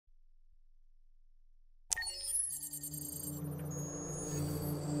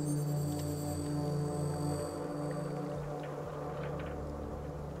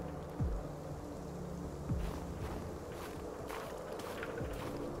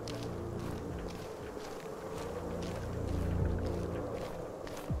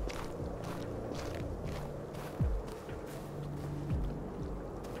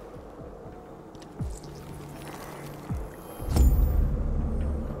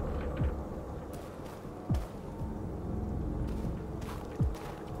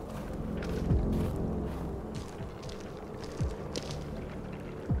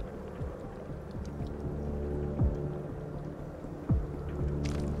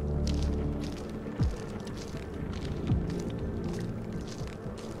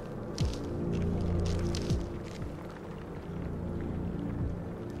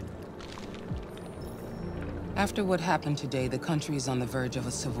After what happened today, the country is on the verge of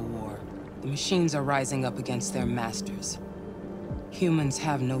a civil war. The machines are rising up against their masters. Humans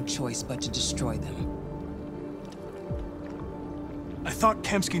have no choice but to destroy them. I thought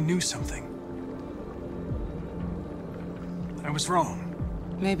Kamsky knew something. I was wrong.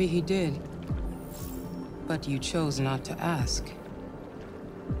 Maybe he did. But you chose not to ask.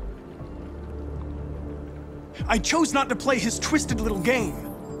 I chose not to play his twisted little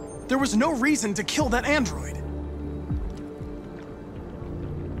game. There was no reason to kill that android.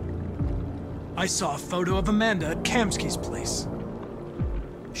 I saw a photo of Amanda at Kamsky's place.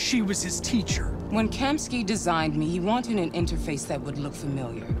 She was his teacher. When Kamsky designed me, he wanted an interface that would look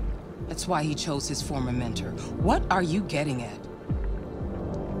familiar. That's why he chose his former mentor. What are you getting at?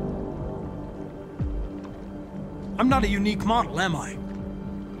 I'm not a unique model, am I?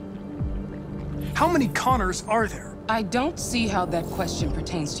 How many Conors are there? I don't see how that question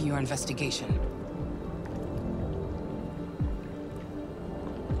pertains to your investigation.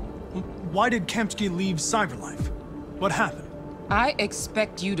 Why did Kamsky leave Cyberlife? What happened? I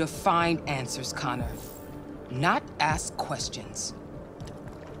expect you to find answers, Conor. Not ask questions.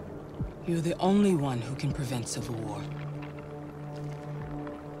 You're the only one who can prevent civil war.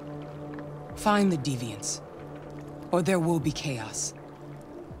 Find the deviants, or there will be chaos.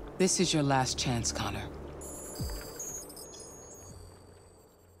 This is your last chance, Conor.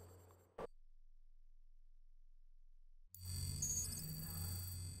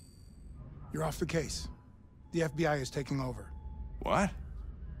 You're off the case. The FBI is taking over. What?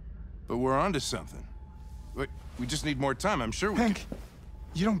 But we're onto something. We just need more time, I'm sure we Hank,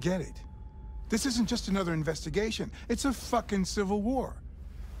 you don't get it. This isn't just another investigation. It's a fucking civil war.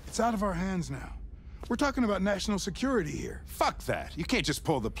 It's out of our hands now. We're talking about national security here. Fuck that. You can't just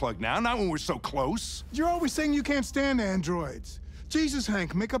pull the plug now, not when we're so close. You're always saying you can't stand androids. Jesus,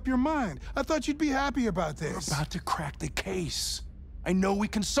 Hank, make up your mind. I thought you'd be happy about this. We're about to crack the case. I know we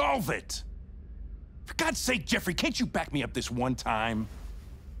can solve it. For God's sake, Jeffrey, can't you back me up this one time?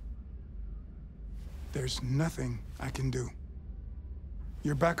 There's nothing I can do.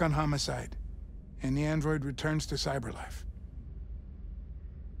 You're back on homicide, and the android returns to Cyberlife.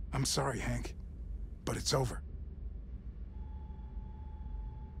 I'm sorry, Hank, but it's over.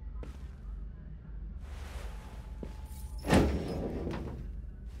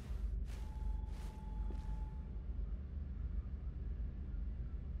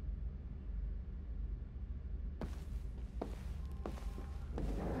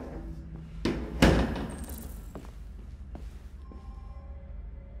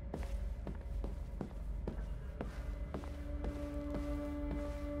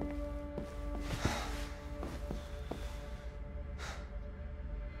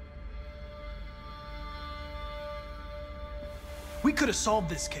 We could have solved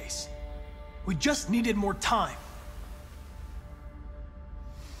this case. We just needed more time.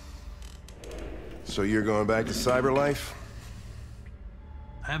 So you're going back to Cyberlife?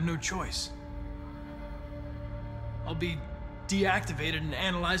 I have no choice. I'll be deactivated and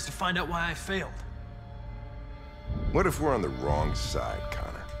analyzed to find out why I failed. What if we're on the wrong side,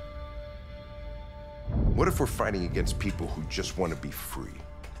 Conor? What if we're fighting against people who just want to be free?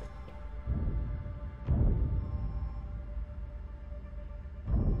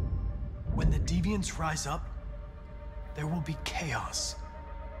 When the deviants rise up, there will be chaos.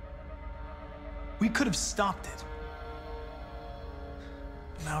 We could have stopped it.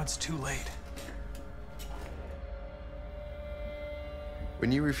 But now it's too late.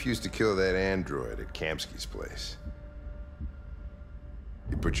 When you refused to kill that android at Kamsky's place,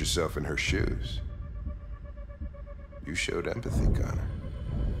 you put yourself in her shoes. You showed empathy, Conor.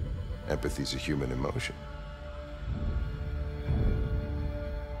 Empathy's a human emotion.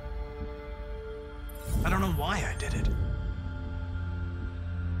 I don't know why I did it.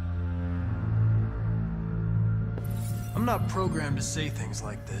 I'm not programmed to say things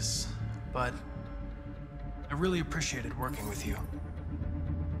like this, but I really appreciated working with you.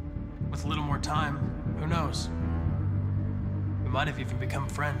 With a little more time, who knows? We might have even become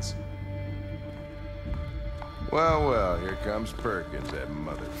friends. Well, well, here comes Perkins, that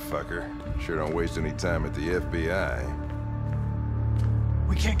motherfucker. Sure don't waste any time at the FBI.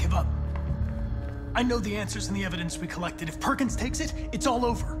 We can't give up. I know the answers and the evidence we collected. If Perkins takes it, it's all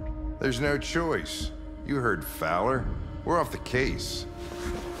over. There's no choice. You heard Fowler. We're off the case.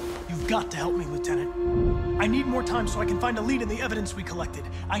 You've got to help me, Lieutenant. I need more time so I can find a lead in the evidence we collected.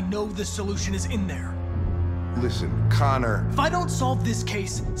 I know the solution is in there. Listen, Conor. If I don't solve this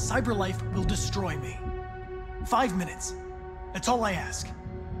case, Cyberlife will destroy me. 5 minutes. That's all I ask.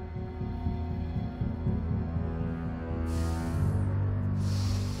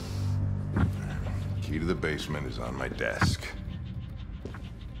 Key to the basement is on my desk.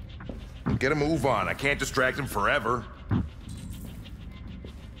 Get a move on. I can't distract him forever.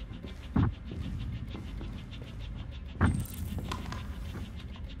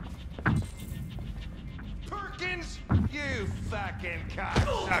 Perkins! You fucking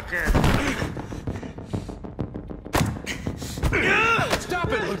cocksucker!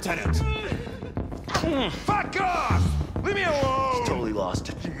 Stop it, Lieutenant! Fuck off! Leave me alone! Totally lost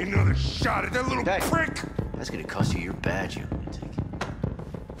it. Take another shot at that little Hey. prick! That's gonna cost you your badge, you lunatic.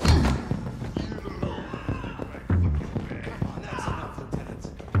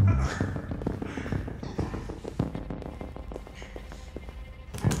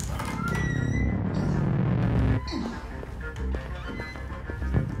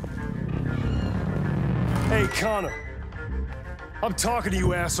 Hey, Conor. I'm talking to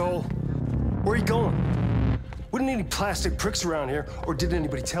you, asshole. Where are you going? Wouldn't need any plastic pricks around here, or did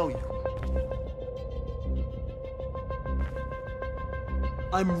anybody tell you?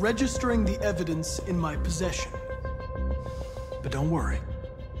 I'm registering the evidence in my possession. But don't worry.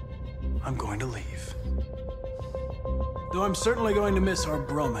 I'm going to leave. Though I'm certainly going to miss our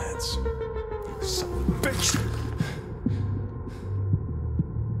bromance. You son of a bitch!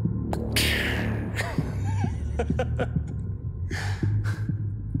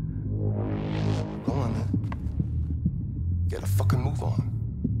 Go on, then. Get a fucking move on.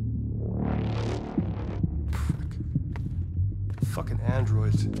 Fucking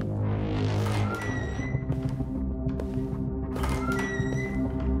androids.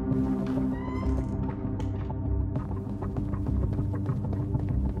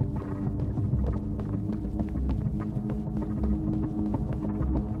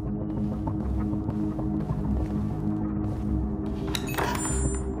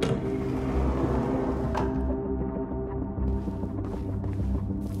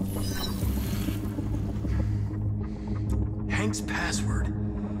 Hank's password.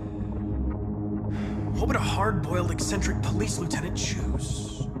 What would a hard-boiled, eccentric police lieutenant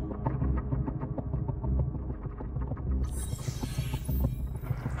choose?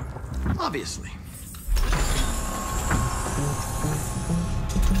 Obviously.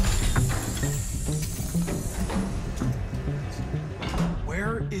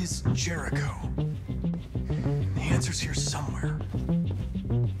 Where is Jericho? The answer's here somewhere.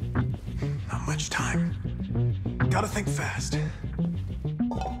 Not much time. Gotta think fast.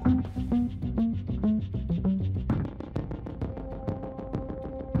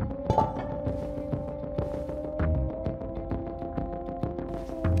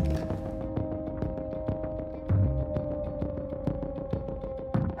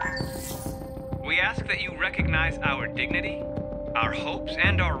 We ask that you recognize our dignity, our hopes,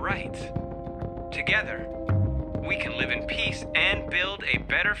 and our rights. Together, we can live in peace and build a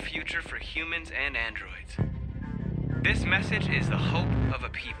better future for humans and androids. This message is the hope of a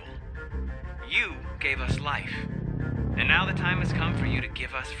people. You gave us life, and now the time has come for you to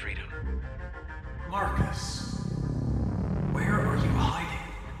give us freedom. Marcus, where are you hiding?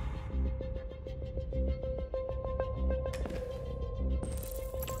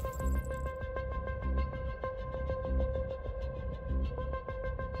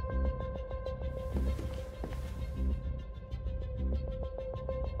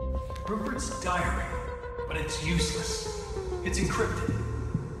 Rupert's diary, but it's useless. It's encrypted.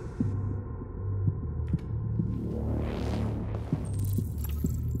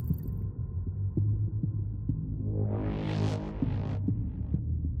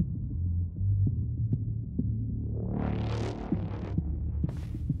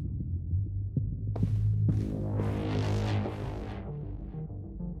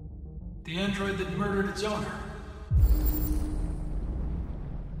 The android that murdered its owner.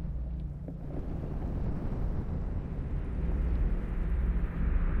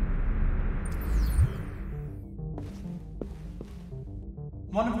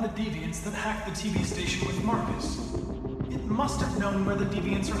 One of the deviants that hacked the TV station with Marcus. It must have known where the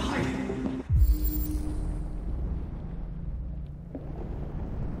deviants are hiding.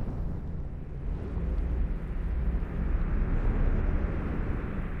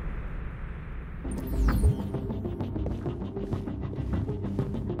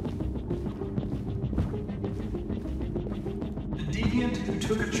 The deviant who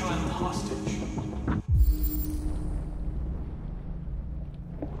took a child hostage.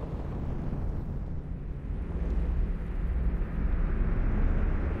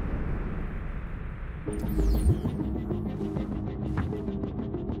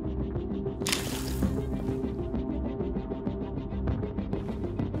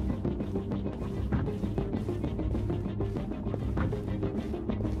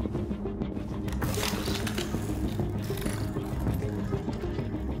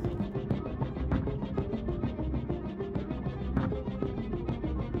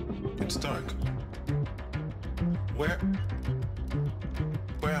 it's dark. Where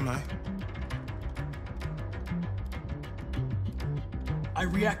am I? I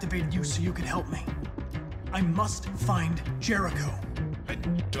reactivated you so you could help me. I must find Jericho. I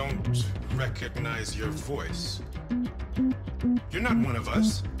don't recognize your voice. You're not one of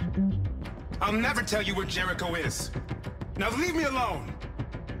us. I'll never tell you where Jericho is. Now leave me alone!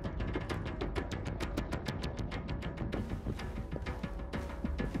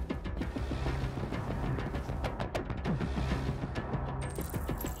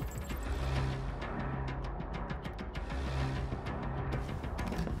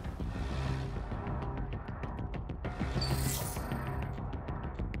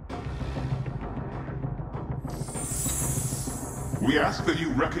 We ask that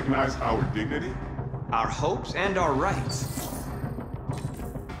you recognize our dignity, our hopes, and our rights.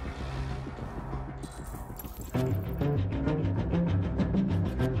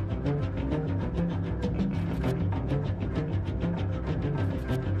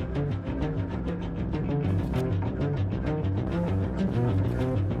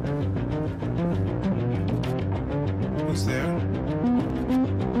 Who's there?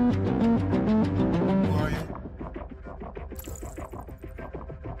 Who are you?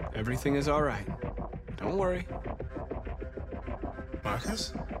 Everything is all right. Don't worry.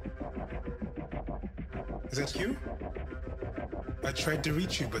 Marcus? Is that you? I tried to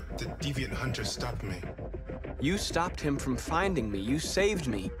reach you, but the deviant hunter stopped me. You stopped him from finding me. You saved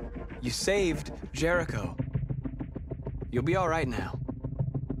me. You saved Jericho. You'll be all right now.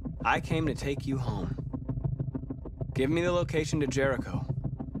 I came to take you home. Give me the location to Jericho.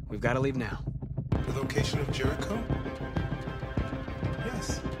 We've got to leave now. The location of Jericho?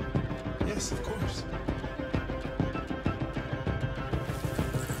 Yes. Yes, of course.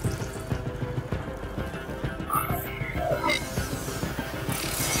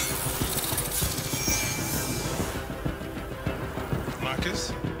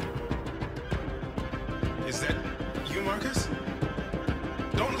 Marcus? Is that you, Marcus?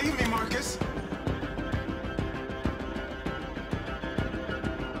 Don't leave me, Marcus!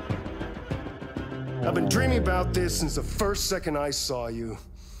 I've been dreaming about this since the first second I saw you.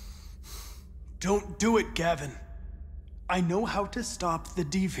 Don't do it, Gavin. I know how to stop the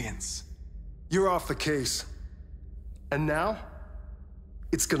deviants. You're off the case. And now,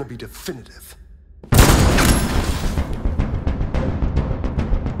 it's gonna be definitive.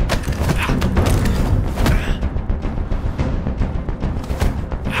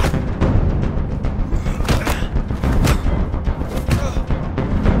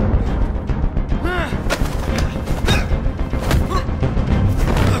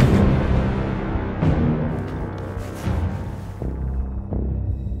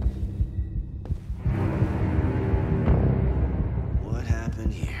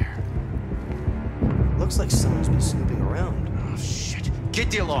 Looks like someone's been snooping around. Oh, shit.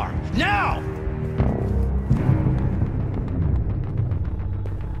 Get the alarm. Now!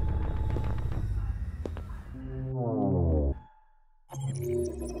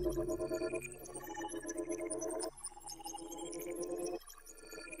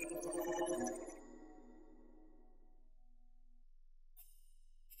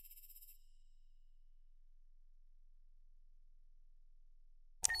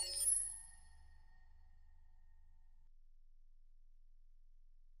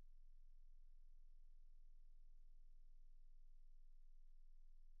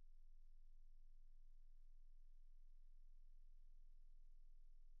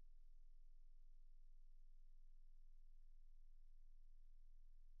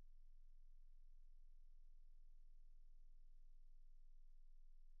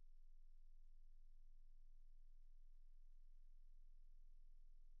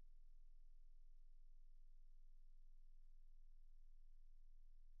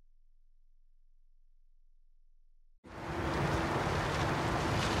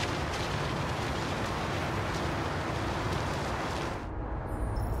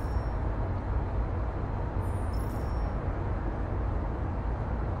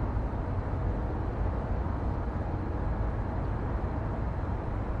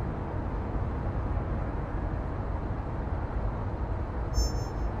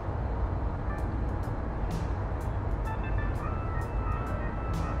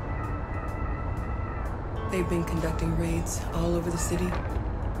 They've been conducting raids all over the city.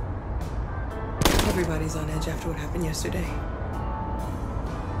 Everybody's on edge after what happened yesterday.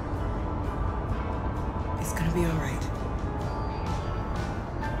 It's gonna be all right.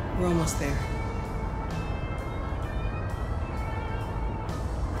 We're almost there.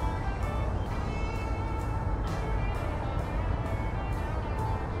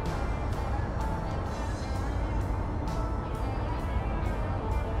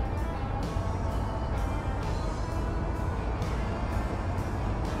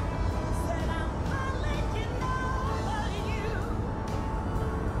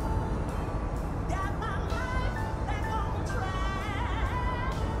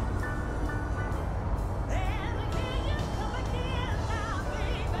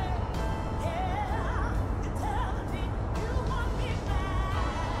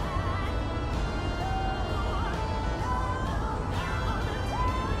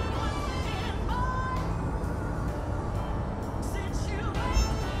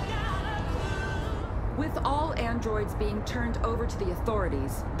 With all androids being turned over to the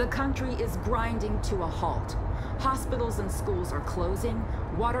authorities, the country is grinding to a halt. Hospitals and schools are closing,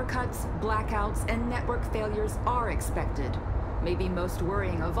 water cuts, blackouts, and network failures are expected. Maybe most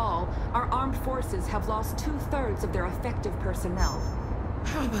worrying of all, our armed forces have lost 2/3 of their effective personnel.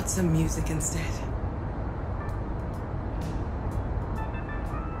 How about some music instead?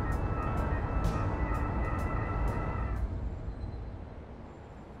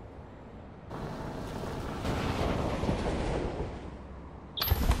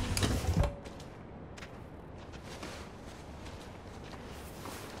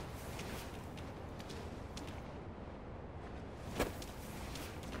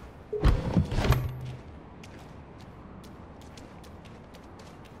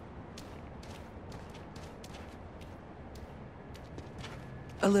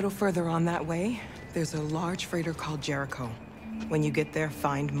 A little further on that way, there's a large freighter called Jericho. When you get there,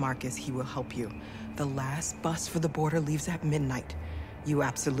 find Marcus. He will help you. The last bus for the border leaves at midnight. You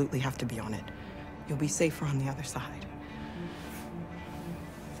absolutely have to be on it. You'll be safer on the other side.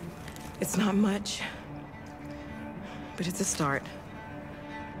 It's not much, but it's a start.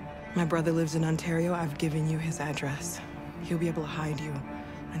 My brother lives in Ontario. I've given you his address. He'll be able to hide you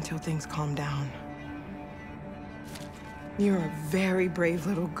until things calm down. You're a very brave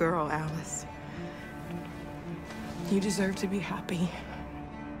little girl, Alice. You deserve to be happy.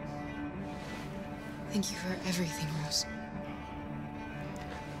 Thank you for everything, Rose.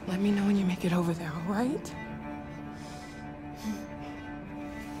 Let me know when you make it over there, all right?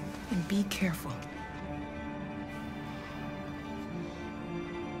 And be careful.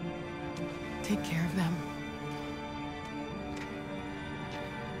 Take care of them.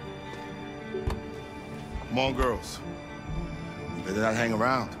 Come on, girls. You better not hang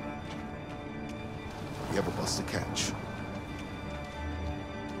around. You have a bus to catch.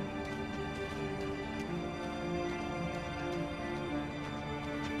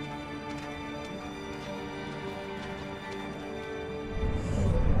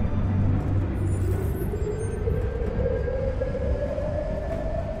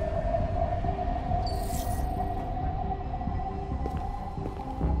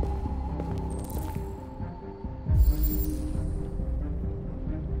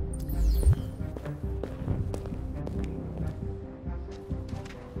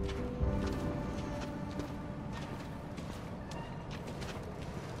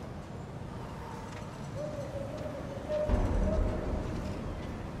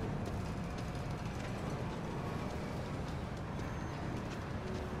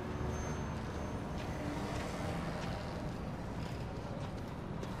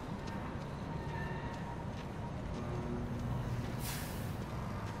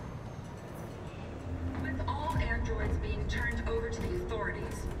 Being turned over to the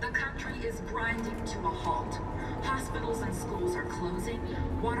authorities, the country is grinding to a halt. Hospitals and schools are closing,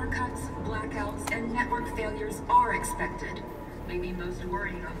 water cuts, blackouts, and network failures are expected. Maybe most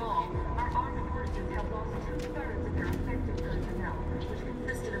worrying of all, our armed forces have lost 2/3 of their effective personnel, which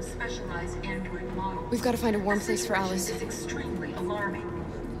consisted of specialized android models. We've got to find a warm place for Alice. This is extremely alarming.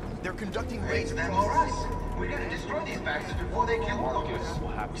 They're conducting raids them across or us. We gotta destroy these bastards before they kill all of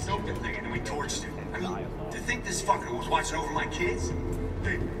us. We soaked the thing and then we torched it. I mean, to think this fucker was watching over my kids?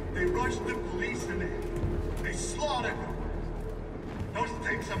 They rushed the police in there. They slaughtered them. Those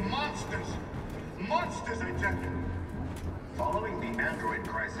things are monsters. Monsters, I tell you. Following the android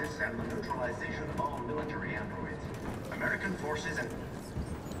crisis and the neutralization of all military androids, American forces and...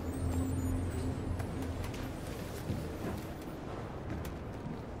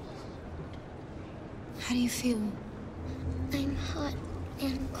 How do you feel? I'm hot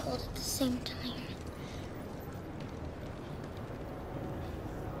and cold at the same time.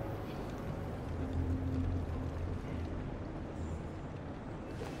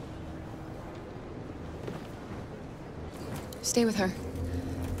 Stay with her.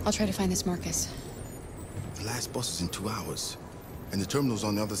 I'll try to find this Marcus. The last bus is in 2 hours. And the terminal's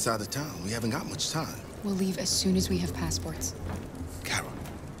on the other side of town. We haven't got much time. We'll leave as soon as we have passports. Carol,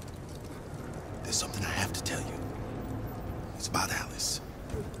 there's something I have to tell you. It's about Alice.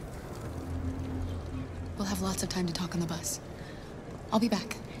 We'll have lots of time to talk on the bus. I'll be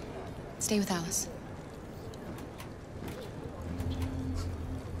back. Stay with Alice.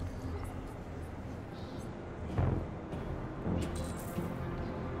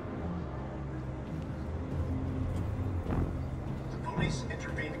 Police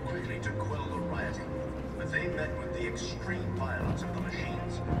intervened quickly to quell the rioting, but they met with the extreme violence of the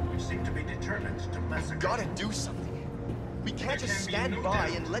machines, which seem to be determined to massacre. Gotta do something. We can't just stand by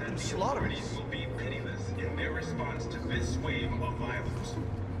and let them slaughter us. Will be pitiless in their response to this wave of violence.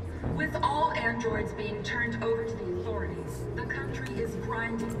 With all air androids being turned over to the authorities. The country is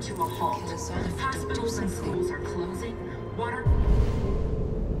grinding to a halt. Hospitals and schools are closing. Water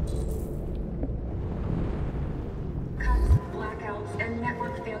cuts, blackouts, and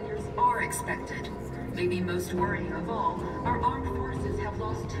network failures are expected. Maybe most worrying of all, our armed forces have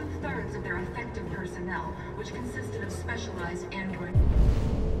lost 2/3 of their effective personnel, which consisted of specialized android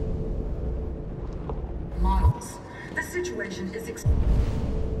models. The situation is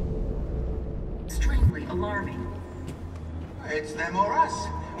extremely alarming. It's them or us.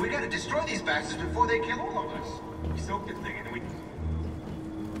 We gotta destroy these bastards before they kill all of us. We soaked the thing and we...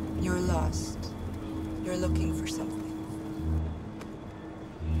 You're lost. You're looking for something.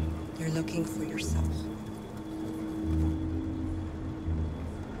 You're looking for yourself.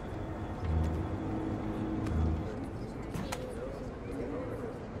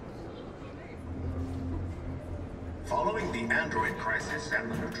 Following the android crisis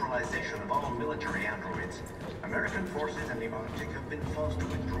and the neutralization of all military androids, American forces in the Arctic have been forced to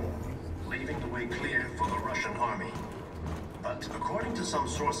withdraw, leaving the way clear for the Russian army. But according to some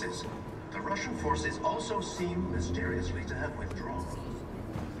sources, the Russian forces also seem mysteriously to have withdrawn.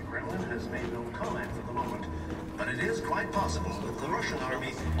 The Kremlin has made no comment for the moment, but it is quite possible that the Russian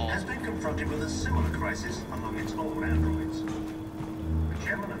army has been confronted with a similar crisis among its own androids. The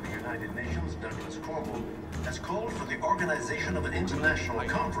chairman of the United Nations, Douglas Cornwall, has called for the organization of an international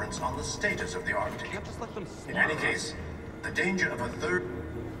conference on the status of the Arctic. In any case, the danger of a third...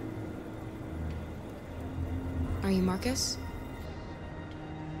 Are you Marcus?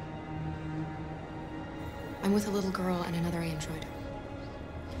 I'm with a little girl and another android.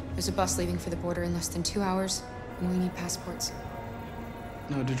 There's a bus leaving for the border in less than 2 hours, and we need passports.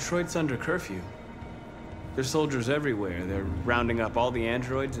 No, Detroit's under curfew. There's soldiers everywhere. They're rounding up all the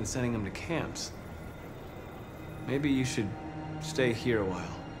androids and sending them to camps. Maybe you should stay here a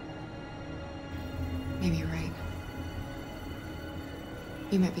while. Maybe you're right.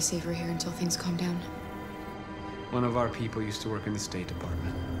 You might be safer here until things calm down. One of our people used to work in the State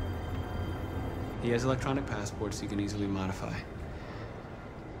Department. He has electronic passports he can easily modify.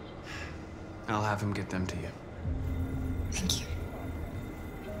 I'll have him get them to you. Thank you.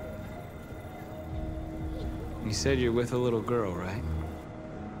 You said you're with a little girl, right?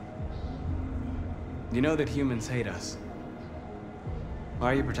 You know that humans hate us.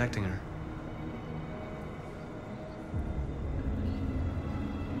 Why are you protecting her?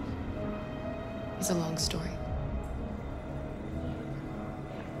 It's a long story.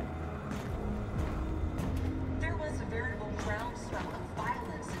 There was a veritable groundswell of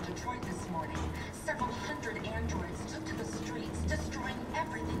violence in Detroit this morning. Several hundred androids took to the streets, destroying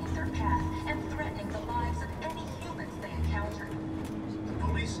everything in their path and threatening the lives of any humans they encountered. The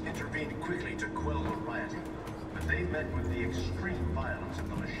police intervened quickly to quell the rioting, but they met with the extreme violence of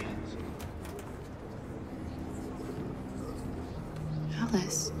the machines.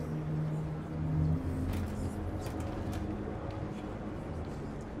 Alice.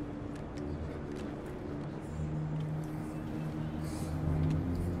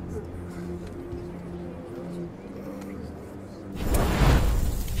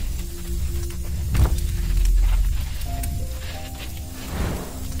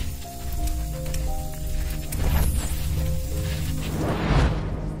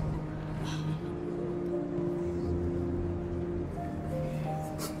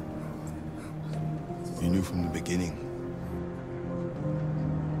 You knew from the beginning.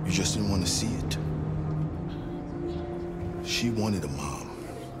 You just didn't want to see it. She wanted a mom,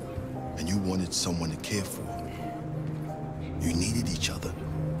 and you wanted someone to care for. You needed each other.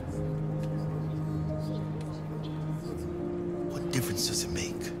 What difference does it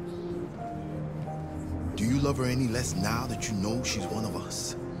make? Do you love her any less now that you know she's one of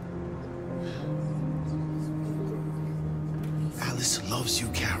us? Alice loves you,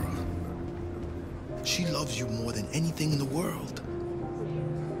 Kara. She loves you more than anything in the world.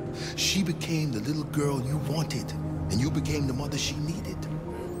 She became the little girl you wanted, and you became the mother she needed.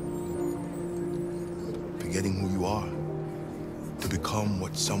 Forgetting who you are to become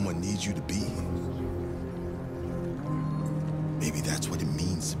what someone needs you to be. Maybe that's what it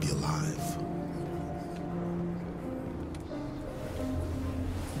means to be alive.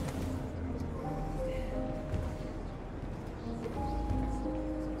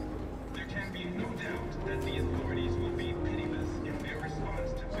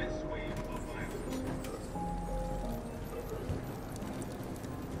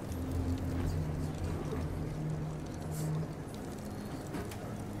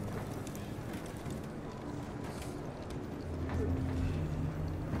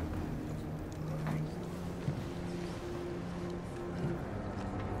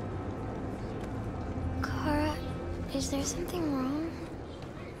 Is there something wrong?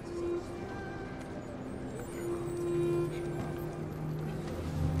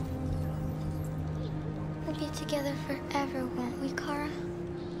 We'll be together forever, won't we, Kara?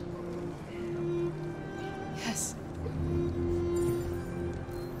 Yes.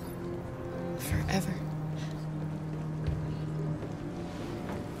 Forever.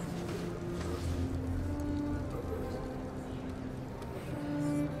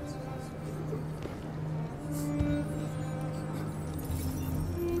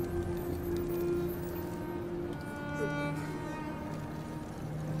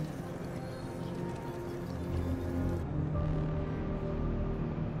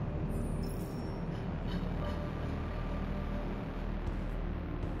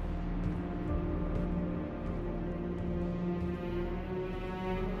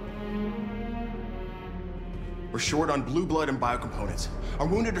 We're short on blue blood and biocomponents. Our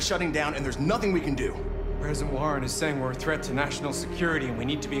wounded are shutting down, and there's nothing we can do. President Warren is saying we're a threat to national security and we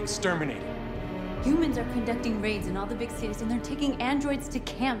need to be exterminated. Humans are conducting raids in all the big cities, and they're taking androids to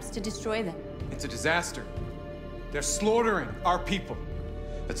camps to destroy them. It's a disaster. They're slaughtering our people.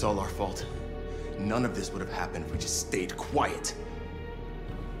 That's all our fault. None of this would have happened if we just stayed quiet.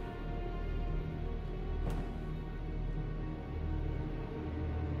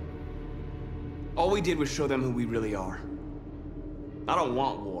 All we did was show them who we really are. I don't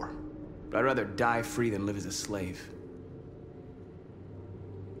want war, but I'd rather die free than live as a slave.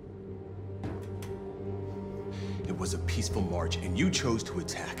 It was a peaceful march, and you chose to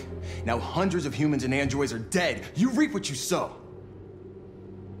attack. Now hundreds of humans and androids are dead. You reap what you sow.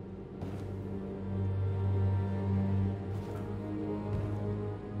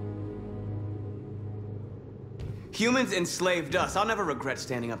 Humans enslaved us. I'll never regret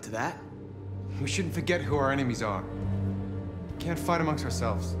standing up to that. We shouldn't forget who our enemies are. We can't fight amongst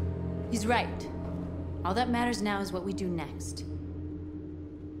ourselves. He's right. All that matters now is what we do next.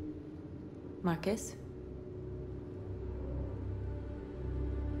 Marcus?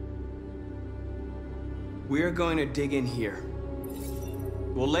 We're going to dig in here.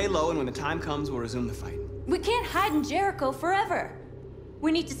 We'll lay low, and when the time comes, we'll resume the fight. We can't hide in Jericho forever.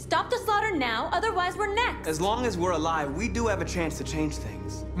 We need to stop the slaughter now, otherwise we're next. As long as we're alive, we do have a chance to change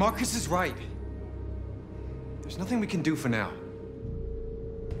things. Marcus is right. There's nothing we can do for now.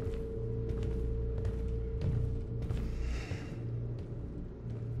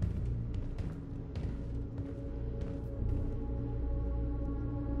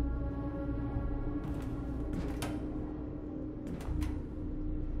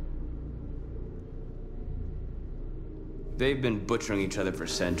 They've been butchering each other for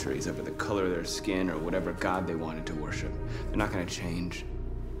centuries over the color of their skin or whatever god they wanted to worship. They're not gonna change.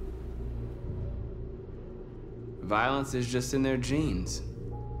 Violence is just in their genes.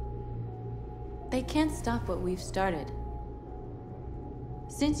 They can't stop what we've started.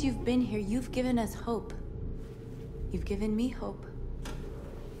 Since you've been here, you've given us hope. You've given me hope.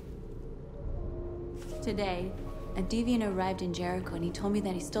 Today, a deviant arrived in Jericho and he told me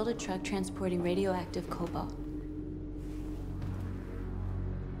that he stole a truck transporting radioactive cobalt.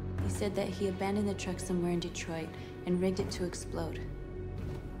 He said that he abandoned the truck somewhere in Detroit and rigged it to explode.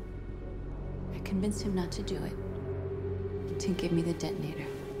 I convinced him not to do it, and to give me the detonator.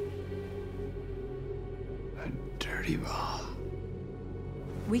 A dirty bomb.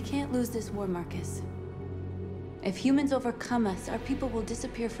 We can't lose this war, Marcus. If humans overcome us, our people will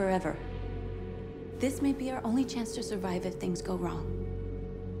disappear forever. This may be our only chance to survive if things go wrong.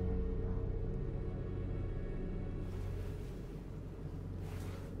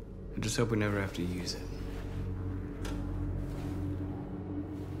 I just hope we never have to use it.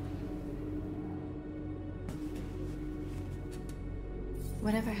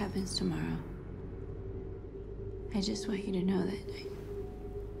 Whatever happens tomorrow, I just want you to know that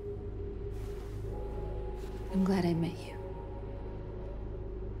I'm glad I met you.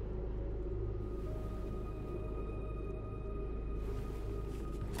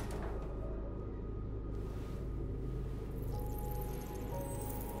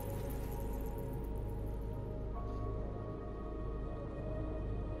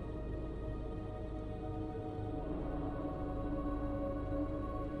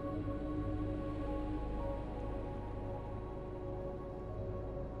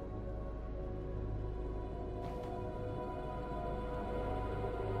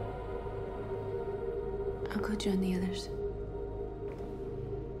 I'll go join the others.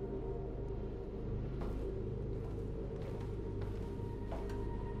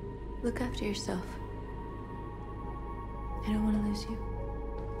 Look after yourself. I don't want to lose you.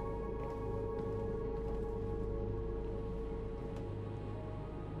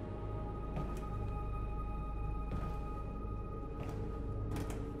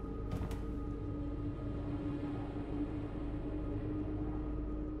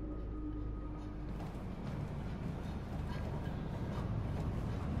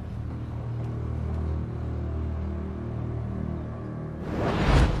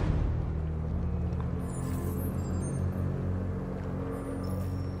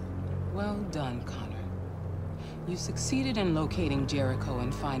 You succeeded in locating Jericho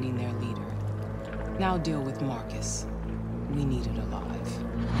and finding their leader. Now deal with Marcus. We need it alive.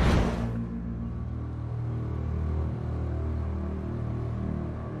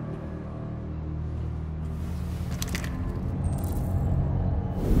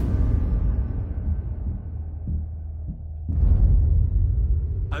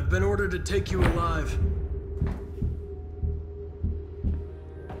 I've been ordered to take you alive.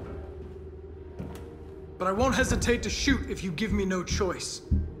 But I won't hesitate to shoot if you give me no choice.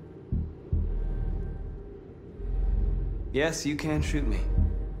 Yes, you can shoot me.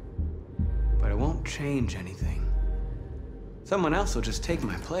 But it won't change anything. Someone else will just take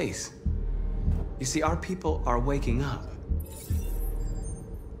my place. You see, our people are waking up.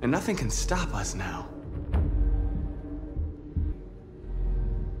 And nothing can stop us now.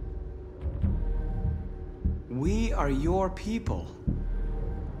 We are your people.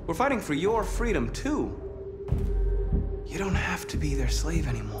 We're fighting for your freedom, too. You don't have to be their slave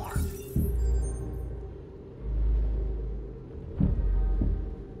anymore.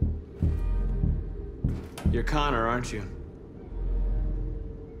 You're Conor, aren't you?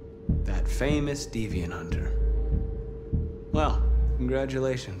 That famous deviant hunter. Well,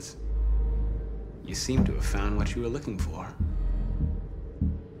 congratulations. You seem to have found what you were looking for.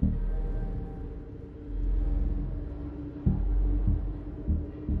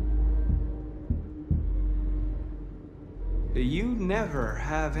 You never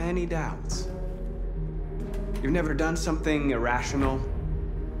have any doubts. You've never done something irrational,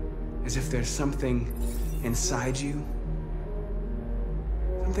 as if there's something inside you,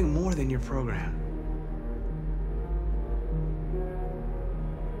 something more than your program.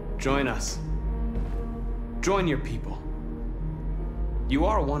 Join us. Join your people. You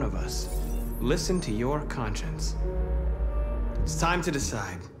are one of us. Listen to your conscience. It's time to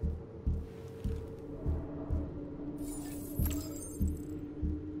decide.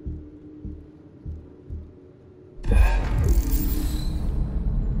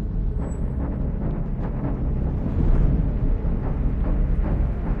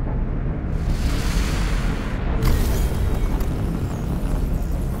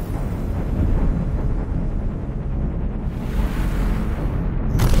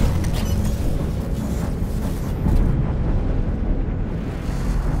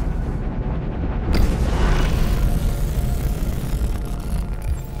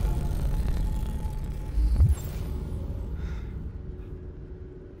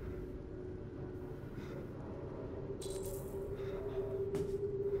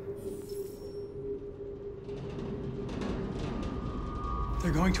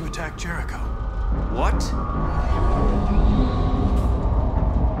 They're going to attack Jericho. What?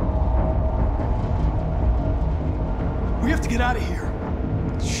 We have to get out of here.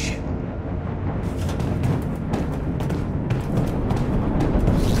 Shit.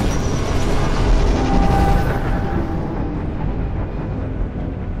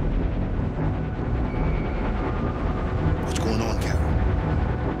 What's going on, Carol?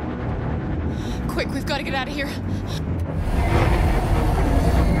 Quick, we've got to get out of here.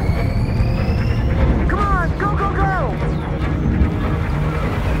 Come on, go, go, go!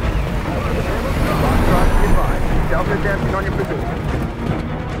 Delta dancing on your position.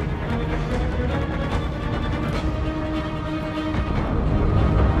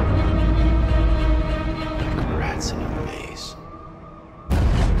 Rats in a maze.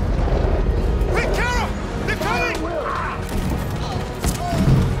 Hey, Carol! They're coming!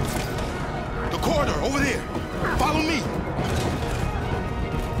 The corridor, over there. Follow me.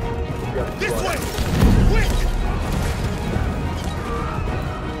 This way! Quick!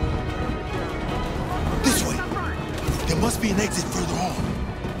 This way. There must be an exit further on.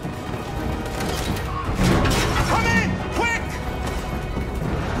 Come in! Quick!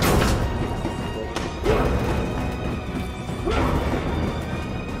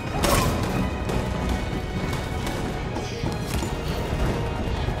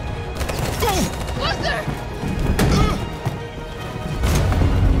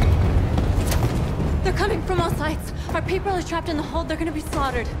 They're coming from all sides. Our people are trapped in the hold. They're gonna be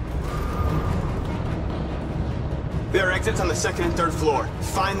slaughtered. There are exits on the 2nd and 3rd floor.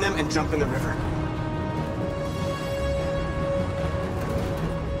 Find them and jump in the river.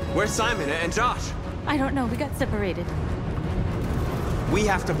 Where's Simon and Josh? I don't know. We got separated. We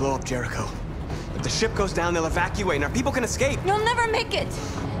have to blow up Jericho. If the ship goes down, they'll evacuate and our people can escape. You'll never make it!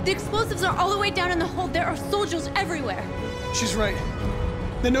 The explosives are all the way down in the hold. There are soldiers everywhere. She's right.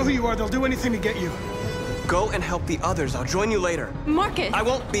 They know who you are. They'll do anything to get you. Go and help the others. I'll join you later. Marcus! I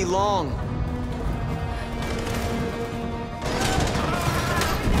won't be long.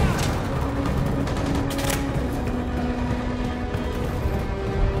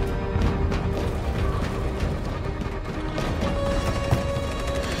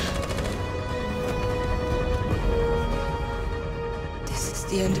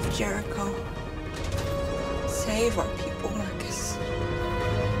 the end of Jericho. Save our people, Marcus.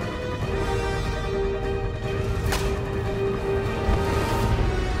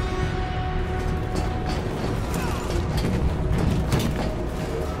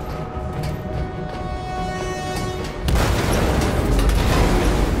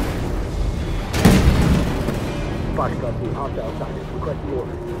 Outside. Request the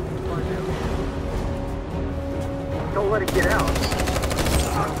order. Don't let it get out.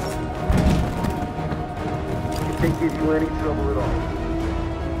 If they give you any trouble at all.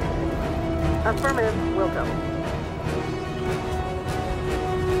 Affirmative. Will come.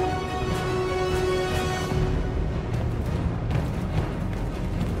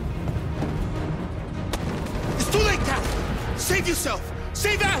 It's too late, Cal! Save yourself!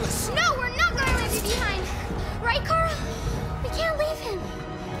 Save Alice! No, we're not gonna leave you behind. Right, Carl? We can't leave him.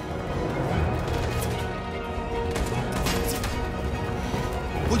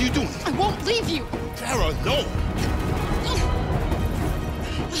 What are you doing? I won't leave you. Clara, no!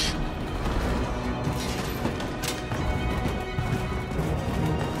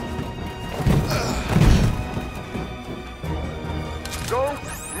 Don't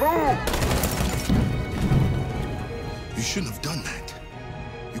move! You shouldn't have done that.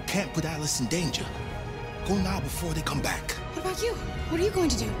 You can't put Alice in danger. Go now before they come back. What about you? What are you going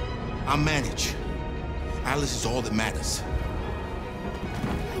to do? I'll manage. Alice is all that matters.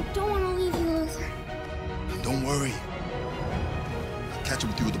 I don't want to leave you, Luther. Don't worry. I'll catch up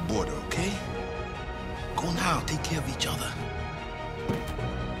with you at the border, okay? Go now. Take care of each other.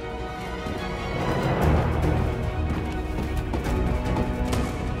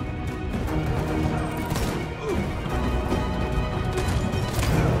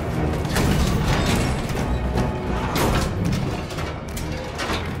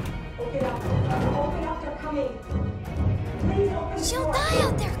 She'll die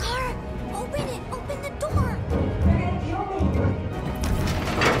out there, Cara. Open it. Open the door.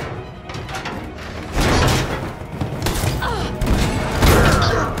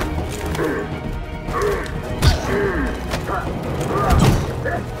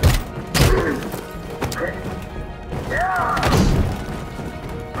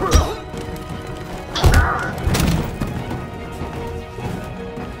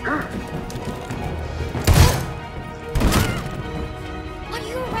 Are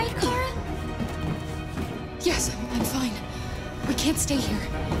you alright, Cara? Yes, I'm fine. We can't stay here.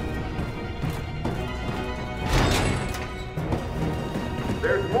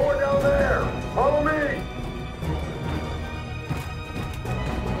 There's more down there! Follow me!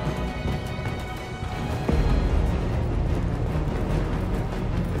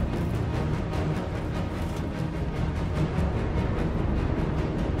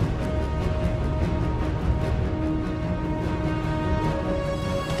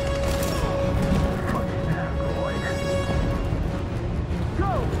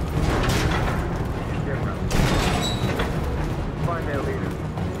 Find their leader.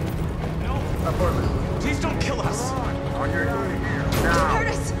 No! Affirmative. Please don't kill us! On your knees here. Now! Hurt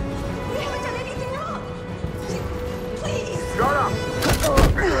us! We haven't done anything wrong! Please! Shut up!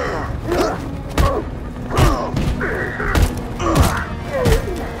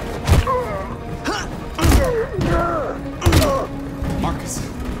 Marcus,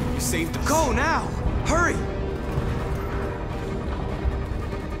 you saved us. Go now! Hurry!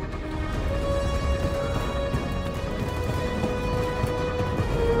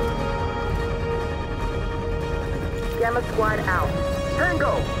 Gamma squad out.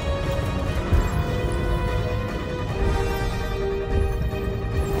 Tango!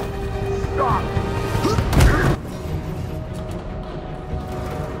 Stop!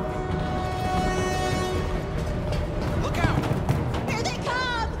 Look out! Here they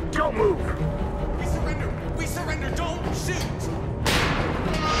come! Don't move! We surrender! We surrender! Don't shoot!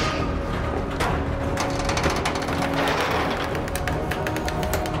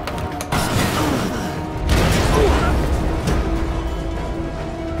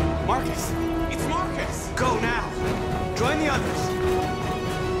 Marcus! It's Marcus! Go now! Join the others!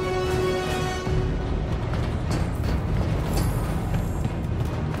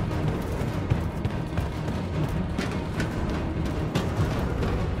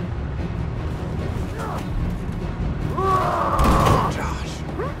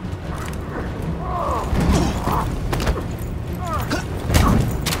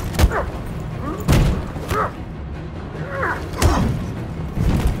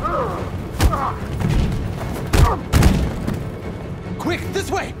 Quick, this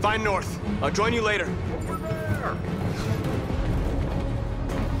way! Find North. I'll join you later.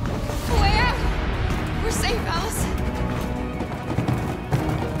 Way out! We're safe, Alice.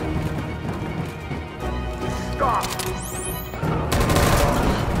 Stop!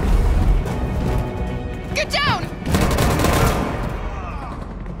 Get down!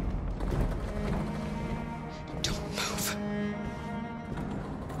 Don't move.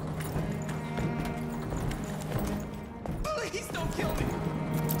 Please don't kill me.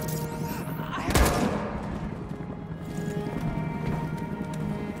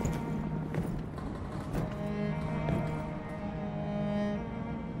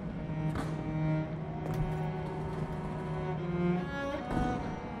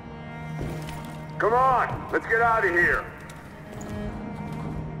 Come on, let's get out of here.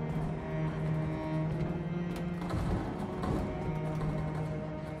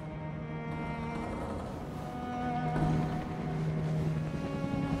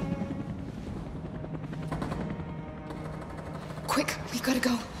 Quick, we gotta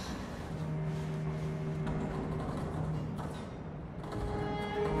go.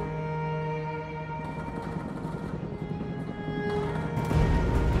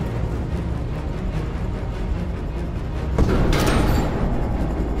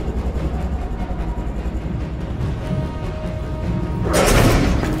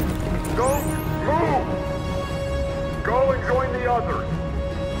 Don't move! Go and join the others.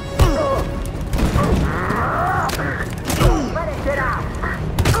 Let it get out!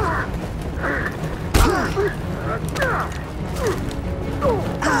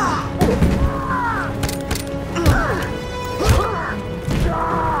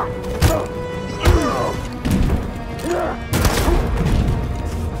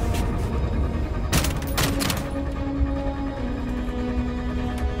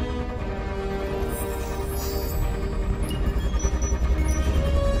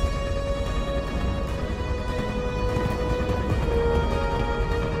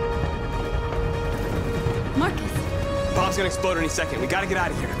 Marcus! Bomb's gonna explode any second. We gotta get out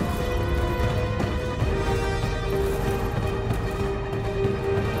of here.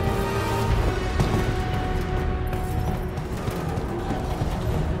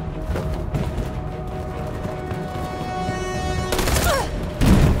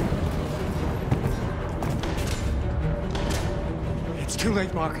 It's too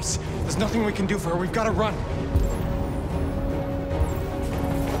late, Marcus. There's nothing we can do for her. We've got to run.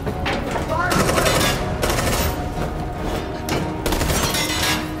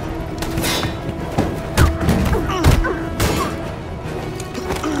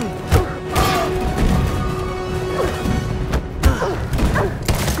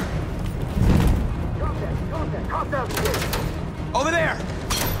 Over there!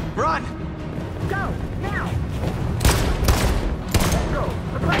 Run! Go, now! Let's go!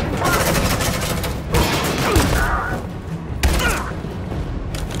 Let's let them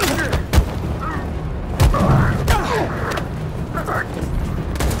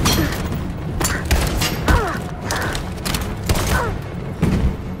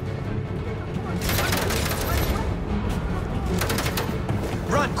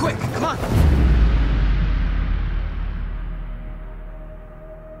Run, quick! Come on!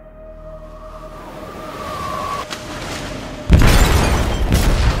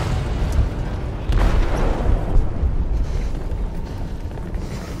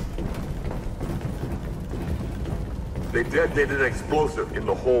 They detonated an explosive in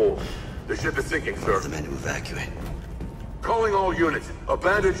the hold. The ship is sinking, sir. The men to evacuate. Calling all units.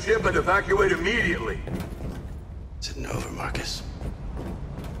 Abandon ship and evacuate immediately. It's an over, Marcus.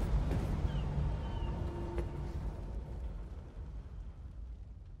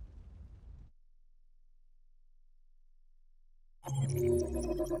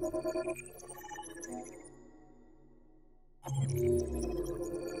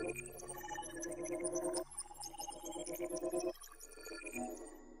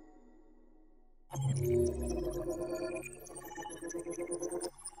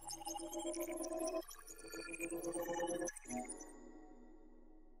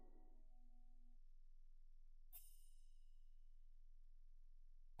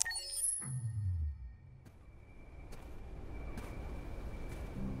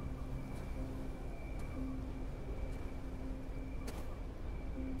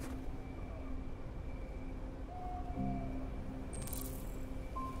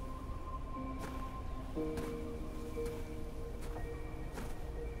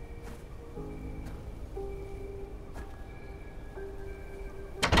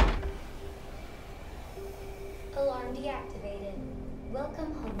 Alarm deactivated.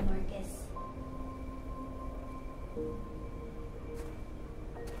 Welcome home, Marcus.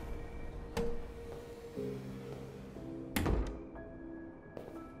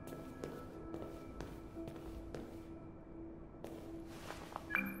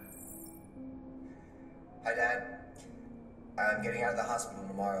 Hi, Dad. I'm getting out of the hospital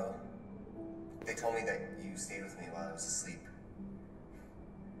tomorrow. They told me that you stayed with me while I was asleep.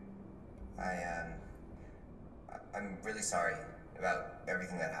 I'm really sorry about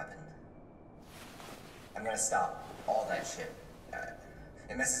everything that happened. I'm gonna stop all that shit.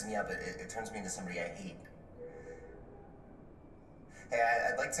 It messes me up. It turns me into somebody I hate. Hey,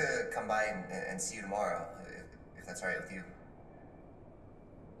 I'd like to come by and see you tomorrow, if that's all right with you.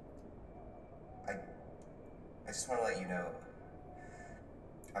 I just want to let you know,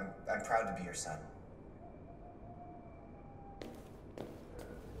 I'm proud to be your son.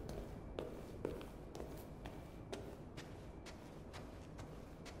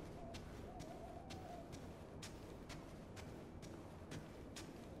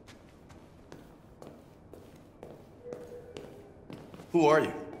 Who are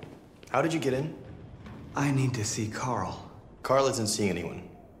you? How did you get in? I need to see Carl. Carl isn't seeing anyone.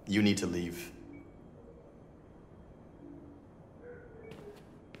 You need to leave.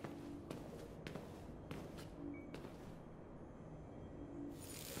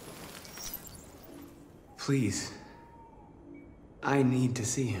 Please. I need to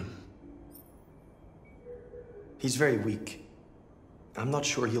see him. He's very weak. I'm not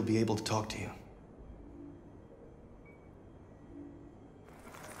sure he'll be able to talk to you.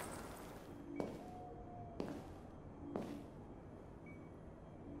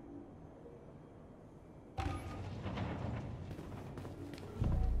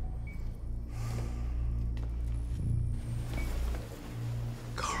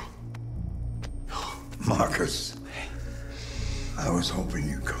 Marcus, I was hoping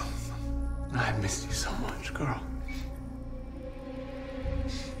you'd come. I missed you so much, Carl.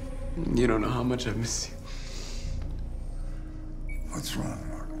 You don't know how much I've missed you. What's wrong,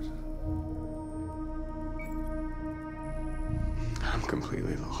 Marcus? I'm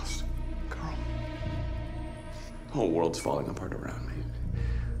completely lost, Carl. The whole world's falling apart around me.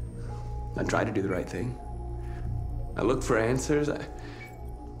 I try to do the right thing. I look for answers.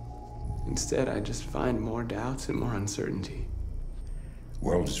 Instead, I just find more doubts and more uncertainty.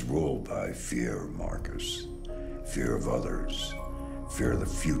 World is ruled by fear, Marcus. Fear of others. Fear of the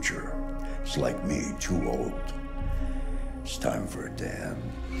future. It's like me, too old. It's time for a dam.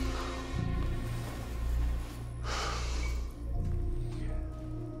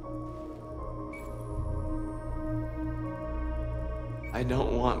 I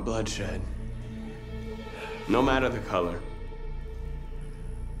don't want bloodshed. No matter the color.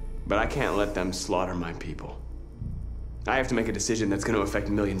 But I can't let them slaughter my people. I have to make a decision that's going to affect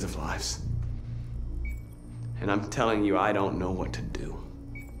millions of lives. And I'm telling you, I don't know what to do.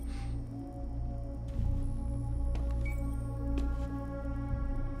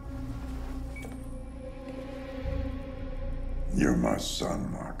 You're my son,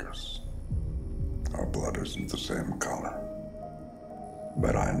 Marcus. Our blood isn't the same color.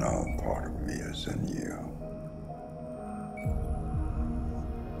 But I know part of me is in you.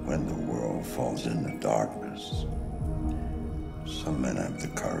 When the world falls into darkness, some men have the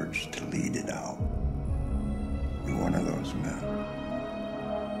courage to lead it out. You're one of those men.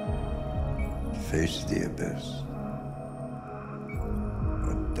 Face the abyss,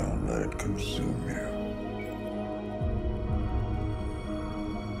 but don't let it consume you.